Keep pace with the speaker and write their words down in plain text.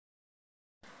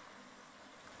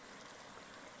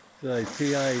a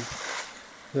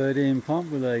PA13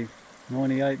 pump with a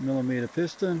 98mm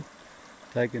piston,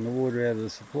 taking the water out of the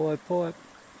supply pipe.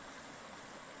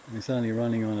 And it's only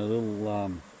running on a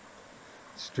little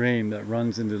stream that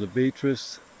runs into the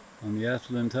Beatrice on the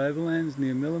Atherton Tablelands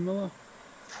near Millamilla.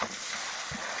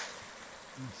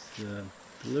 It's the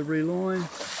delivery line.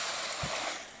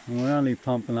 And we're only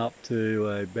pumping up to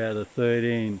about a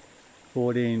 13-14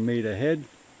 metre head.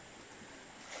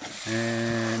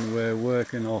 And we're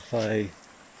working off a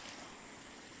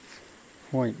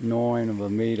 0.9 of a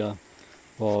metre,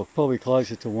 well probably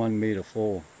closer to 1 metre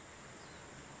fall.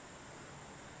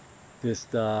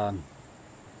 Just a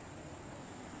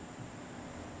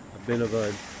bit of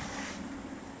about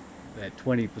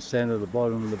 20% of the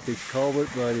bottom of the big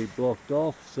culvert already blocked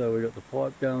off, so we got the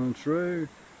pipe going through,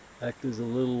 act as a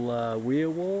little weir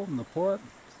wall in the pipe.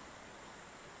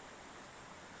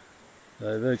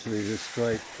 So virtually just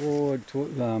straightforward,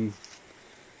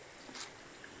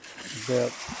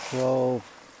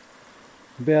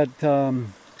 about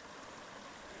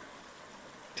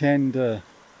 10 to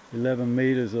 11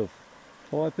 metres of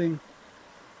piping,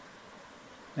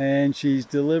 and she's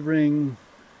delivering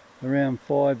around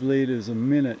 5 litres a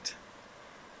minute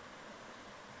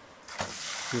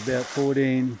to about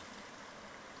 14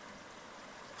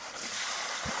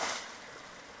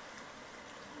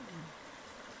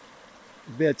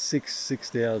 about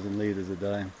 6,000 litres a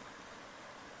day,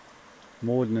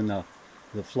 more than enough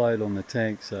to float on the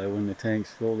tank, so when the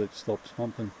tank's full it stops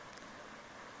pumping.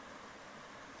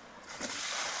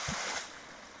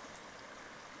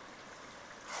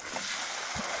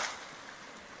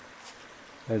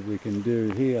 As we can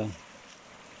do here,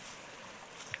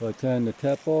 if I turn the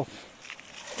tap off,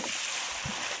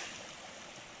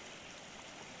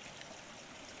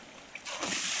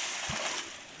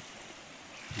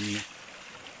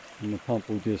 and the pump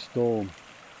will just stall.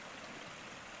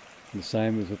 The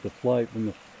same as with the float, when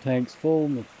the tank's full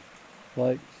and the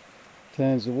float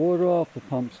turns the water off, the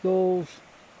pump stalls,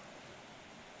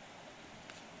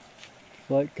 the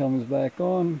float comes back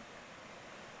on,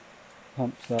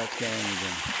 pump starts going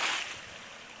again.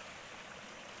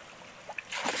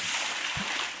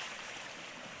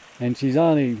 And she's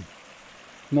only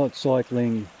not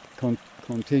cycling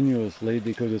continuously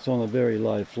because it's on a very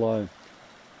low flow,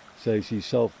 so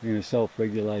she's in a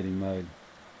self-regulating mode.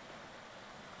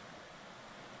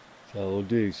 So we'll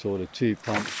do sort of 2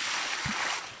 pumps.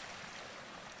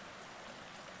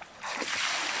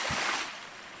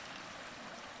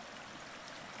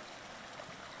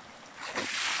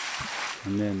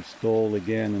 And then stall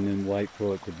again and then wait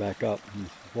for it to back up in the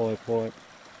supply pipe.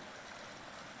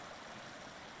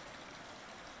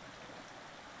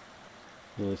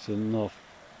 So there's enough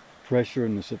pressure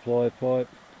in the supply pipe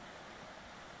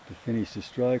to finish the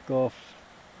stroke off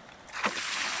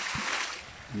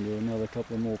and do another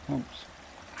couple of more pumps.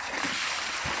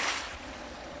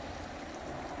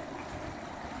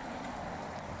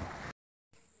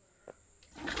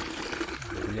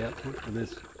 The output for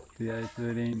this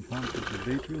PA13 pump is the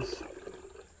Beatrice.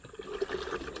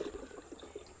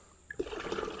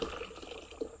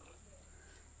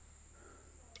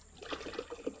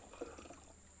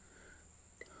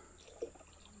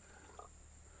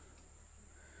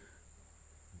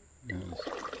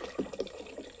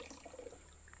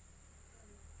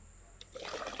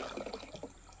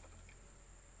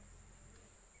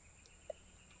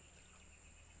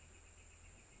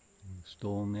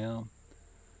 Stall now,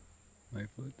 wait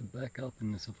for it to back up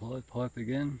in the supply pipe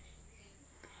again.